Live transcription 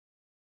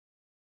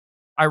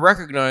I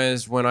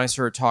recognized when I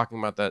started talking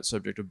about that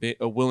subject of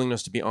a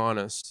willingness to be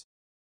honest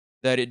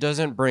that it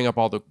doesn't bring up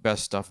all the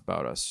best stuff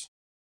about us.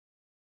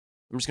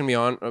 I'm just gonna be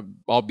on.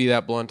 I'll be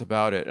that blunt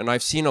about it. And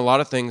I've seen a lot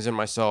of things in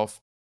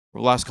myself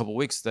over the last couple of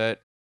weeks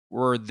that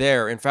were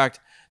there. In fact,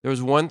 there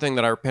was one thing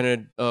that I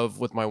repented of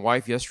with my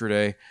wife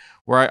yesterday,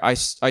 where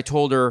I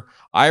told her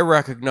I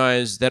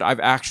recognize that I've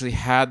actually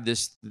had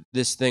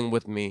this thing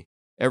with me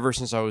ever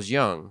since I was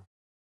young.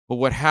 But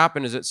what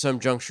happened is at some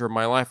juncture of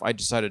my life, I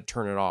decided to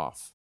turn it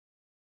off.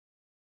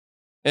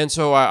 And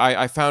so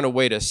I found a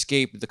way to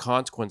escape the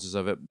consequences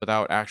of it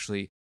without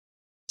actually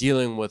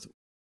dealing with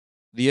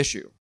the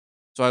issue.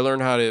 So I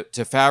learned how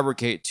to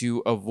fabricate to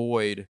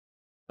avoid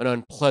an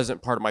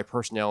unpleasant part of my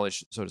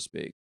personality, so to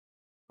speak,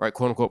 right?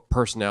 Quote unquote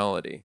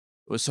personality.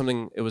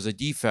 It was a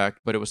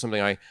defect, but it was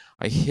something I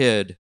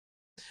hid.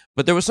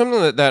 But there was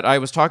something that I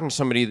was talking to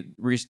somebody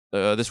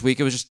this week.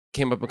 It was just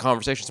came up in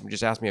conversation. Somebody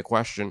just asked me a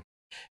question.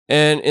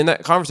 And in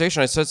that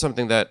conversation, I said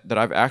something that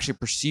I've actually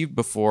perceived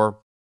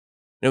before.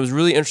 And it was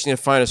really interesting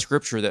to find a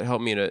scripture that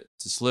helped me to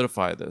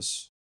solidify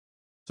this.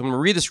 So I'm going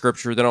to read the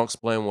scripture, then I'll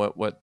explain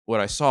what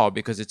I saw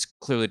because it's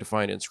clearly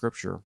defined in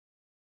scripture.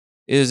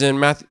 It is in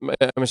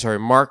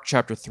Mark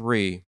chapter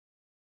 3.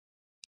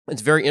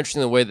 It's very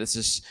interesting the way this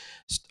is.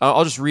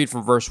 I'll just read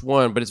from verse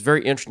 1, but it's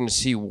very interesting to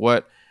see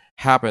what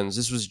happens.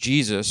 This was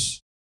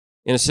Jesus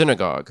in a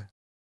synagogue.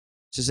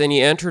 It says, and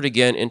he entered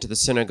again into the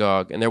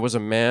synagogue, and there was a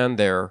man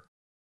there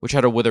which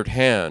had a withered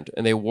hand,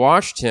 and they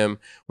watched him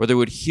whether they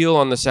would heal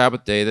on the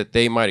Sabbath day that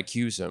they might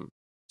accuse him.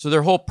 So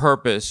their whole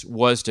purpose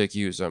was to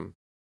accuse him.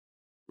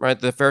 Right?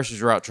 The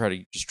Pharisees were out trying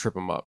to just trip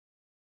him up.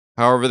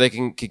 However they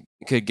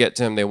could get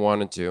to him, they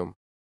wanted to.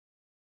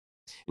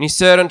 And he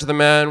said unto the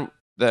man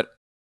that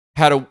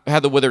had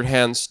the withered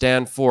hand,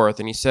 stand forth.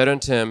 And he said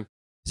unto him,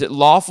 is it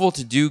lawful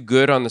to do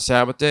good on the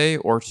Sabbath day,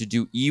 or to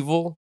do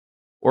evil,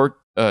 or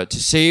to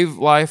save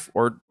life,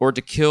 or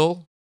to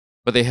kill?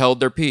 But they held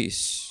their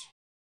peace.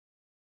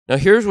 Now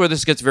here's where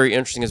this gets very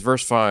interesting, is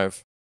verse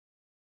 5.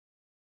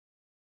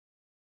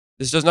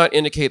 This does not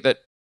indicate that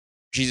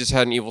Jesus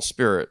had an evil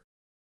spirit,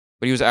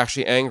 but he was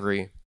actually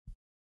angry.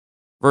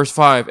 Verse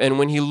 5, and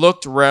when he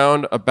looked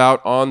round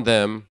about on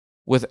them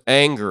with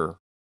anger.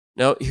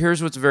 Now,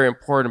 here's what's very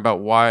important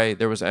about why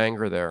there was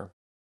anger there.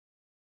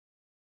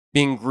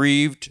 Being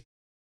grieved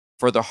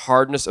for the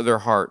hardness of their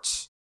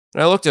hearts.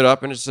 And I looked it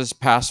up, and it says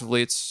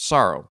passively, it's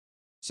sorrow,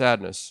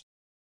 sadness.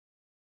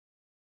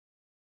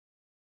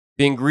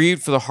 Being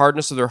grieved for the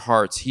hardness of their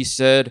hearts, he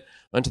said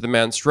unto the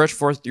man, stretch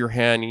forth your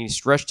hand, and he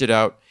stretched it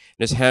out,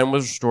 and his hand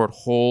was restored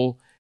whole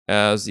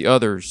as the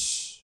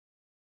others.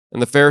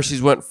 And the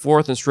Pharisees went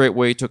forth and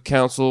straightway took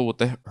counsel with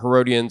the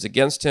Herodians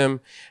against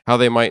him, how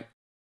they might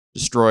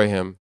destroy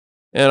him.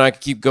 And I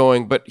could keep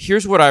going, but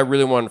here's what I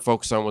really wanted to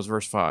focus on was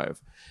verse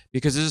 5,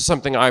 because this is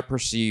something I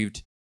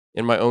perceived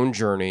in my own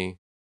journey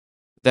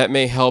that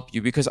may help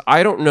you, because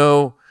I don't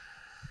know,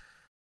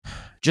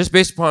 just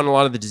based upon a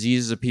lot of the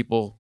diseases of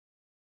people,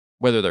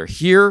 whether they're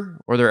here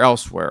or they're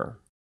elsewhere,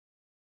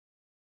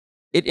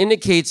 it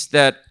indicates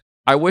that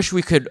I wish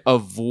we could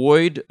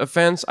avoid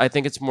offense. I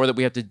think it's more that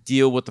we have to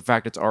deal with the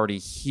fact it's already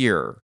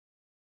here.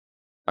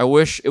 I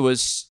wish it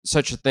was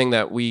such a thing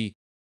that we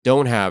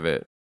don't have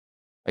it.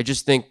 I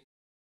just think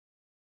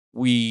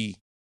we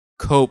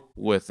cope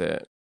with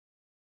it.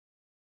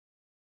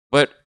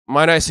 But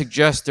might I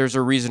suggest there's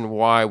a reason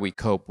why we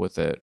cope with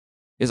it?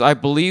 Is I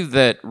believe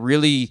that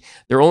really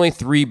there are only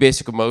three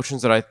basic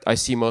emotions that I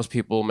see most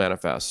people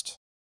manifest.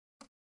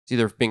 It's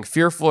either being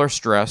fearful or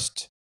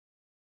stressed,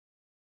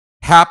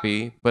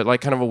 happy, but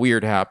like kind of a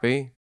weird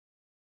happy,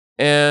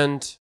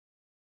 and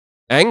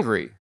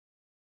angry.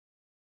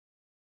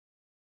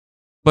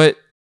 But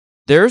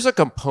there's a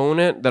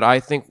component that I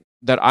think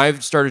that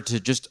I've started to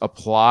just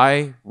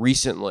apply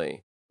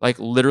recently, like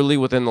literally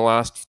within the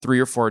last 3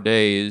 or 4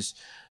 days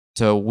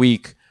to a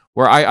week,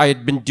 where I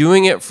had been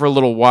doing it for a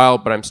little while,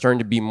 but I'm starting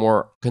to be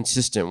more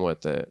consistent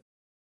with it,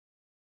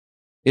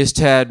 is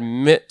to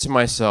admit to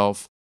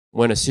myself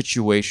when a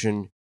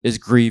situation is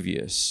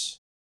grievous.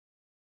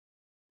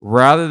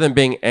 Rather than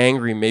being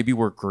angry, maybe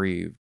we're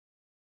grieved.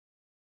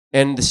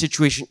 And the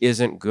situation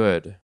isn't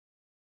good.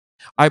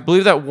 I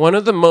believe that one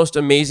of the most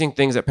amazing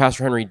things that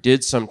Pastor Henry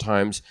did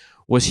sometimes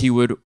was he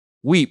would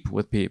weep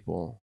with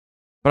people.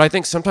 But I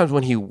think sometimes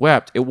when he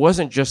wept, it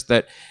wasn't just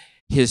that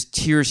his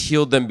tears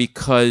healed them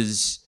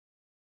because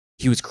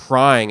he was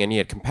crying and he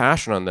had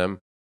compassion on them,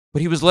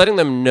 but he was letting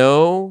them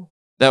know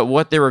that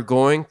what they were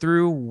going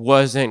through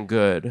wasn't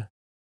good.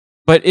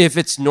 But if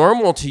it's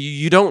normal to you,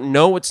 you don't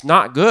know it's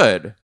not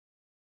good.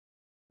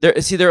 There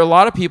are a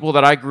lot of people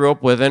that I grew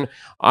up with, and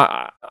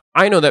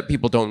I know that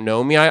people don't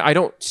know me. I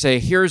don't say,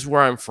 here's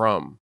where I'm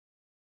from.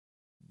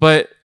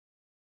 But,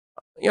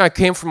 I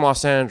came from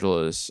Los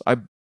Angeles.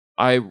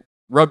 I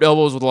rubbed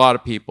elbows with a lot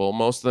of people,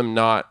 most of them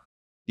not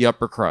the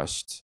upper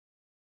crust.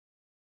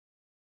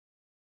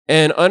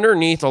 And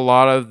underneath a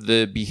lot of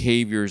the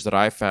behaviors that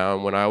I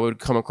found when I would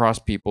come across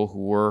people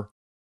who were,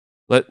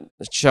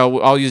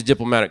 I'll use a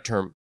diplomatic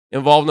term,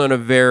 involved in a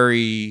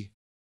very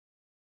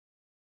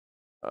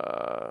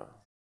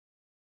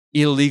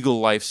illegal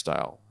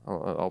lifestyle.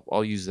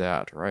 I'll use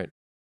that, right?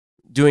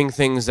 Doing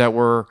things that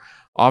were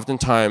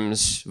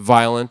oftentimes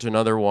violent and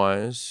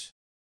otherwise.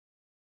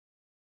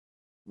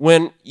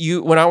 When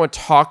I would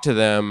talk to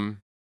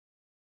them,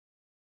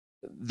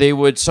 they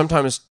would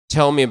sometimes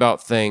tell me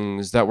about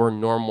things that were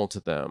normal to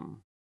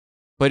them.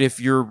 But if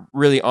you're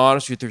really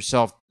honest with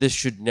yourself, this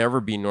should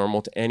never be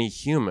normal to any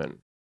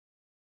human.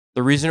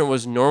 The reason it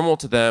was normal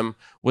to them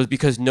was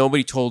because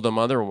nobody told them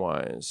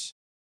otherwise.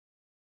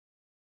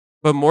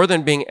 But more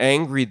than being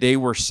angry, they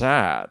were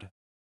sad.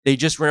 They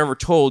just were never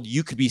told,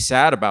 you could be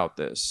sad about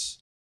this.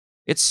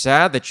 It's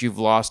sad that you've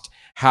lost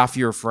half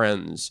your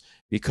friends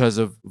because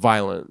of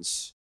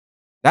violence.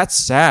 That's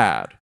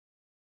sad.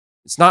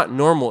 It's not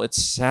normal,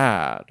 it's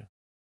sad.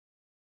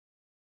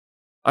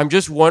 I'm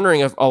just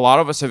wondering if a lot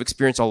of us have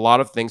experienced a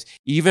lot of things.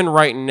 Even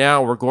right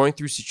now, we're going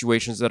through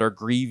situations that are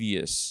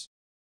grievous.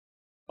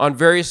 On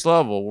various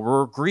levels,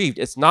 we're grieved.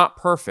 It's not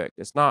perfect.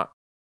 It's not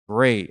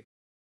great.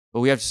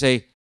 But we have to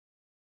say,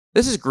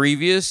 this is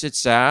grievous, it's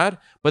sad,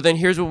 but then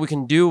here's what we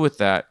can do with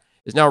that,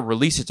 is now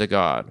release it to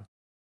God.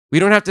 We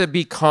don't have to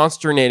be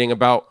consternating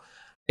about,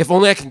 if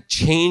only I can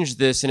change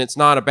this and it's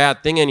not a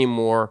bad thing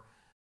anymore.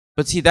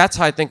 But see, that's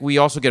how I think we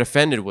also get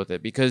offended with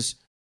it, because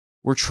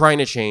we're trying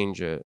to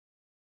change it.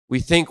 We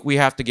think we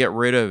have to get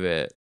rid of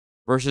it,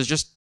 versus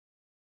just,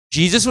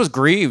 Jesus was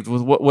grieved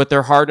with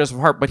their hardness of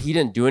heart, but he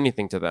didn't do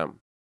anything to them.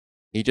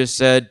 He just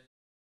said,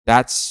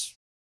 that's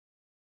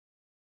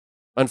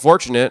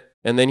unfortunate,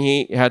 and then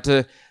he had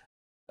to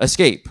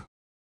escape.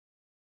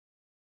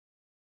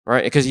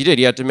 Right? Because he did.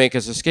 He had to make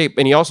his escape.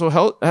 And he also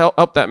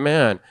helped that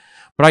man.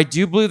 But I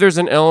do believe there's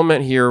an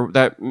element here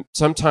that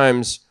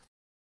sometimes,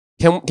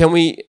 can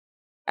we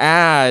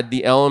add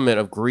the element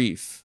of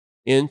grief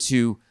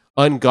into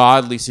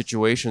ungodly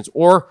situations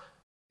or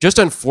just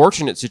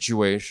unfortunate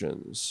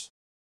situations?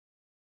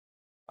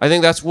 I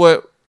think that's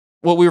what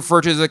we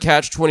refer to as a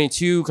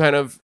catch-22 kind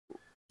of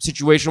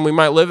situation we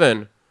might live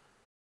in.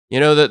 You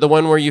know, the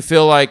one where you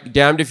feel like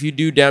damned if you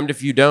do, damned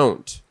if you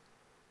don't.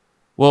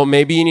 Well,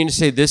 maybe you need to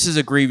say, this is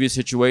a grievous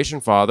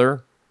situation,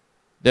 Father.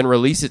 Then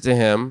release it to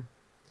him.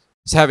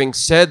 It's having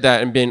said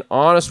that and being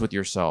honest with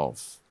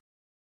yourself.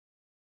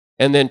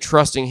 And then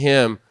trusting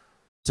him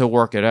to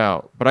work it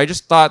out. But I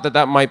just thought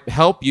that might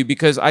help you,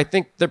 because I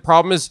think the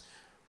problem is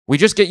we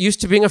just get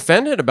used to being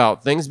offended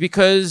about things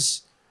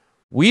because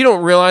we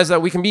don't realize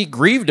that we can be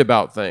grieved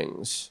about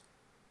things.